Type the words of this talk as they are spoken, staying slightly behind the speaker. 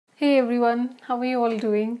Hey everyone, how are you all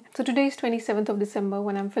doing? So today is 27th of December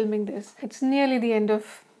when I'm filming this. It's nearly the end of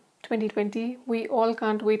 2020. We all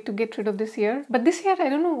can't wait to get rid of this year. But this year, I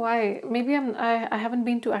don't know why. Maybe I haven't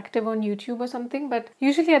been too active on YouTube or something. But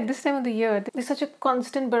usually at this time of the year, there's such a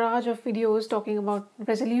constant barrage of videos talking about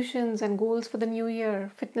resolutions and goals for the new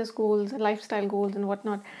year, fitness goals, lifestyle goals, and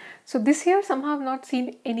whatnot. So this year, somehow I've not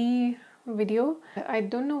seen any video. I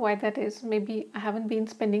don't know why that is. Maybe I haven't been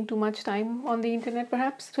spending too much time on the internet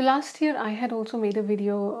perhaps. So last year I had also made a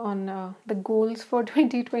video on the goals for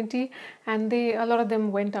 2020 and a lot of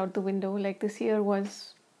them went out the window. Like this year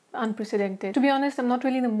was unprecedented. To be honest, I'm not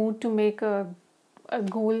really in the mood to make a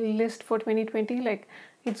goal list for 2020. Like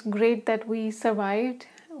it's great that we survived.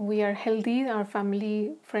 We are healthy. Our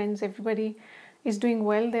family, friends, everybody is doing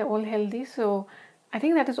well. They're all healthy. So I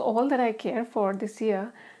think that is all that I care for this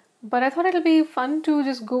year. But I thought it'll be fun to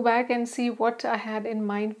just go back and see what I had in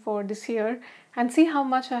mind for this year and see how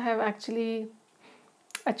much I have actually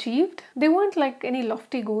achieved. They weren't like any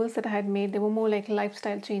lofty goals that I had made. They were more like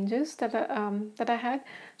lifestyle changes that I had.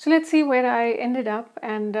 So let's see where I ended up,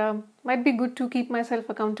 and might be good to keep myself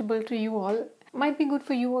accountable to you all. Might be good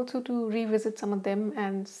for you also to revisit some of them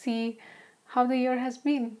and see how the year has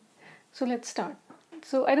been. So let's start.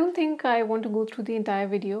 So I don't think I want to go through the entire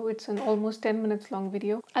video. It's an almost 10 minutes long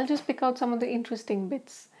video. I'll just pick out some of the interesting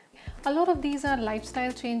bits. A lot of these are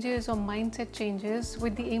lifestyle changes or mindset changes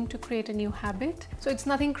with the aim to create a new habit. So it's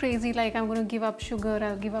nothing crazy like I'm going to give up sugar,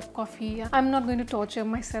 I'll give up coffee. I'm not going to torture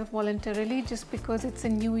myself voluntarily just because it's a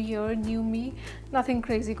new year, new me. Nothing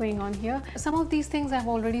crazy going on here. Some of these things I've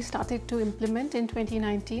already started to implement in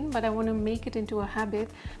 2019, but I want to make it into a habit.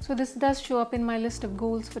 So this does show up in my list of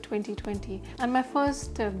goals for 2020. And my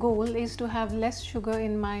first goal is to have less sugar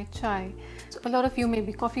in my chai. So a lot of you may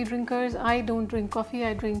be coffee drinkers. I don't drink coffee,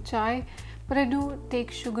 I drink chai, but I do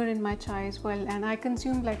take sugar in my chai as well, and I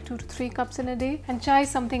consume like 2 to 3 cups in a day, and chai is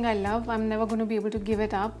something I love. I'm never going to be able to give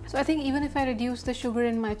it up. So I think even if I reduce the sugar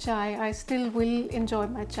in my chai, I still will enjoy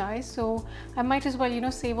my chai. So I might as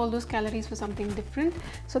well, save all those calories for something different.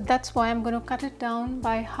 So that's why I'm going to cut it down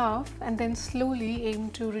by half and then slowly aim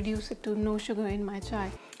to reduce it to no sugar in my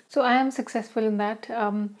chai. So I am successful in that.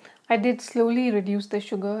 I did slowly reduce the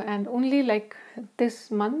sugar, and only like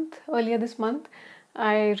earlier this month,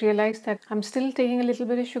 I realized that I'm still taking a little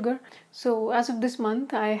bit of sugar. So as of this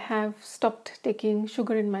month, I have stopped taking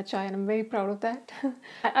sugar in my chai, and I'm very proud of that.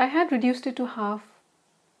 I had reduced it to half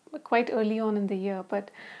quite early on in the year, but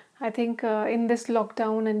I think in this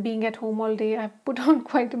lockdown and being at home all day, I've put on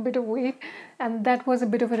quite a bit of weight, and that was a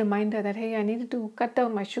bit of a reminder that, hey, I needed to cut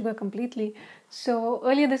down my sugar completely. So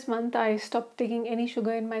earlier this month, I stopped taking any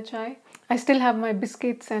sugar in my chai. I still have my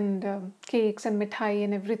biscuits and cakes and mithai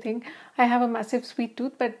and everything. I have a massive sweet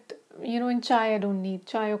tooth, but in chai, I don't need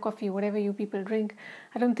chai or coffee, whatever you people drink.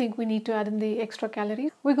 I don't think we need to add in the extra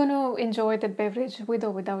calories. We're going to enjoy the beverage with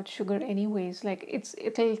or without sugar anyways. Like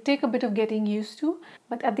it'll take a bit of getting used to,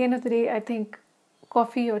 but at the end of the day, I think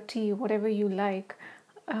coffee or tea, whatever you like,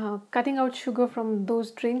 cutting out sugar from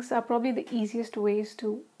those drinks are probably the easiest ways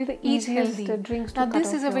to eat healthy drinks. Now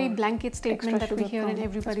this is a very blanket statement that we hear in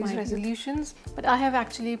everybody's resolutions, but I have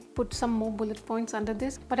actually put some more bullet points under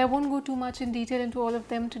this, but I won't go too much in detail into all of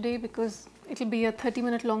them today because it'll be a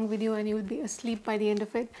 30-minute long video and you'll be asleep by the end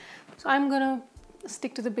of it. So I'm gonna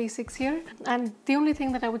stick to the basics here, and the only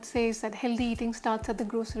thing that I would say is that healthy eating starts at the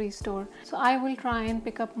grocery store. So I will try and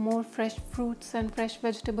pick up more fresh fruits and fresh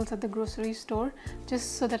vegetables at the grocery store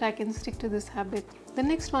just so that I can stick to this habit. The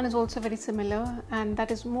next one is also very similar, and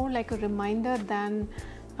that is more like a reminder than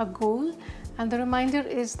a goal, and the reminder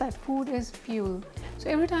is that food is fuel. So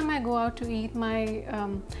every time I go out to eat, I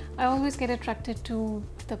always get attracted to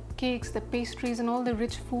the cakes, the pastries and all the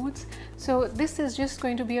rich foods. So this is just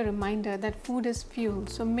going to be a reminder that food is fuel.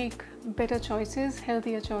 So make better choices,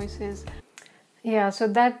 healthier choices. Yeah, so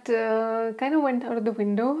that kind of went out of the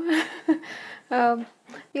window.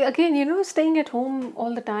 Yeah, again, staying at home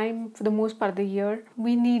all the time for the most part of the year,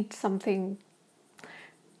 we need something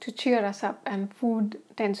to cheer us up, and food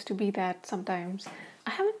tends to be that sometimes. I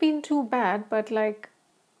haven't been too bad, but like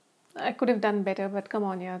I could have done better, but come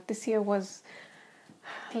on, yeah, this year was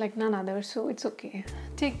like none other, so it's okay.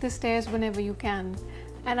 Take the stairs whenever you can.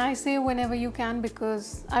 And I say whenever you can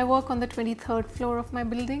because I work on the 23rd floor of my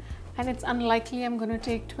building, and it's unlikely I'm going to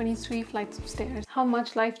take 23 flights of stairs. How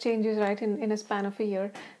much life changes, right, in a span of a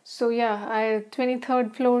year. So yeah,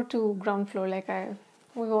 23rd floor to ground floor,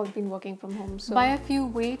 we've all been working from home. So buy a few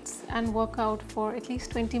weights and work out for at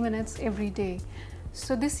least 20 minutes every day.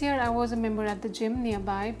 So this year I was a member at the gym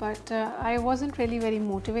nearby, but I wasn't really very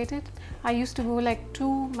motivated. I used to go like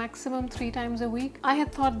 2, maximum 3 times a week. I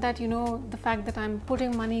had thought that, the fact that I'm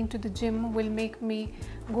putting money into the gym will make me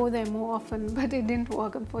go there more often, but it didn't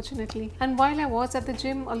work, unfortunately. And while I was at the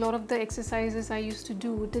gym, a lot of the exercises I used to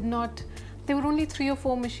do there were only 3 or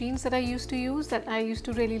 4 machines that I used to use that I used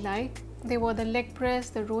to really like. They were the leg press,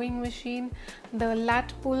 the rowing machine, the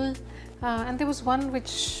lat pull, and there was one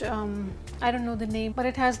which I don't know the name, but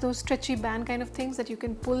it has those stretchy band kind of things that you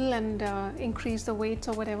can pull and increase the weights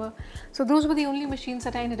or whatever. So those were the only machines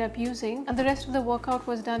that I ended up using, and the rest of the workout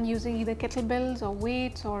was done using either kettlebells or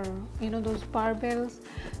weights or those barbells.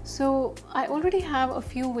 So I already have a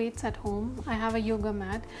few weights at home. I have a yoga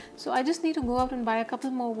mat, so I just need to go out and buy a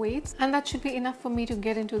couple more weights, and that should be enough for me to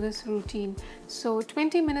get into this routine. So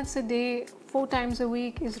 20 minutes a day, 4 times a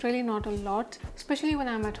week is really not a lot, especially when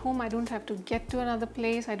I'm at home. I don't have to get to another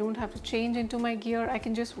place. I don't have to change into my gear. I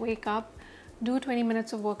can just wake up, do 20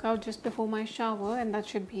 minutes of workout just before my shower, and that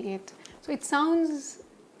should be it. So it sounds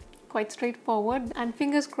quite straightforward, and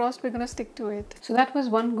fingers crossed we're gonna stick to it. So that was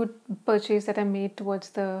one good purchase that I made towards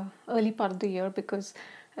the early part of the year, because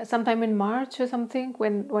sometime in March or something,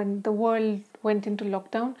 when the world went into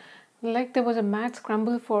lockdown, like there was a mad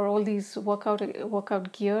scramble for all these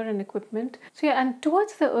workout gear and equipment. So yeah, and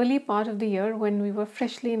towards the early part of the year, when we were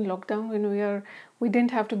freshly in lockdown, when we didn't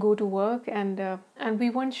have to go to work, and we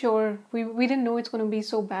weren't sure, we didn't know it's going to be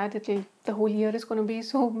so bad, the whole year is going to be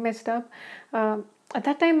so messed up. At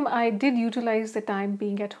that time I did utilize the time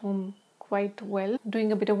being at home quite well,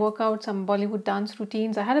 doing a bit of workout, some Bollywood dance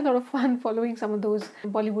routines. I had a lot of fun following some of those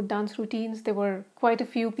Bollywood dance routines. There were quite a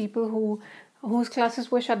few people whose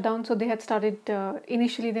classes were shut down, so they had started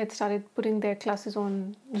initially they had started putting their classes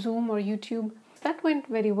on Zoom or YouTube. That went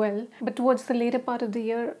very well, but towards the later part of the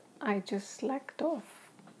year I just slacked off.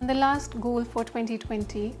 And the last goal for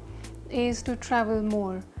 2020 is to travel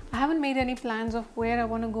more. I haven't made any plans of where I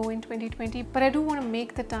want to go in 2020, but I do want to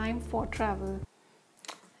make the time for travel.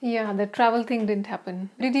 Yeah, the travel thing didn't happen.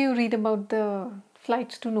 Did you read about the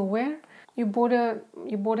flights to nowhere? You board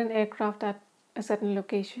an aircraft at a certain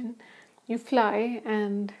location, you fly,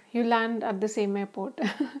 and you land at the same airport.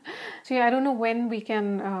 So yeah, I don't know when we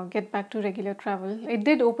can get back to regular travel. It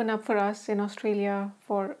did open up for us in Australia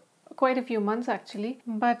for quite a few months actually,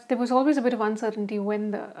 but there was always a bit of uncertainty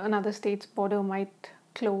when another state's border might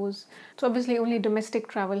close. So obviously only domestic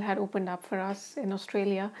travel had opened up for us in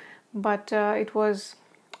Australia, but it was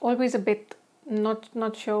always a bit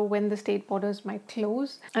not sure when the state borders might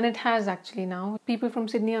close, and it has actually now. People from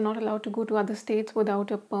Sydney are not allowed to go to other states without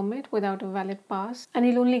a permit, without a valid pass, and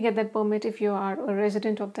you'll only get that permit if you are a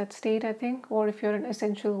resident of that state, I think, or if you're an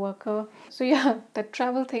essential worker. So yeah, that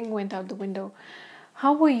travel thing went out the window.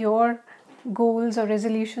 How were your goals or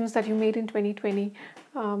resolutions that you made in 2020?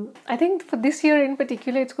 I think for this year in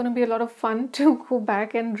particular, it's going to be a lot of fun to go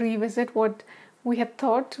back and revisit what we had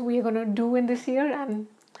thought we are going to do in this year and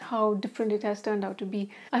how different it has turned out to be.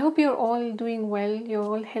 I hope you're all doing well, you're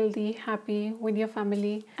all healthy, happy with your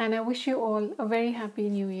family, and I wish you all a very happy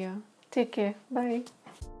new year. Take care. Bye.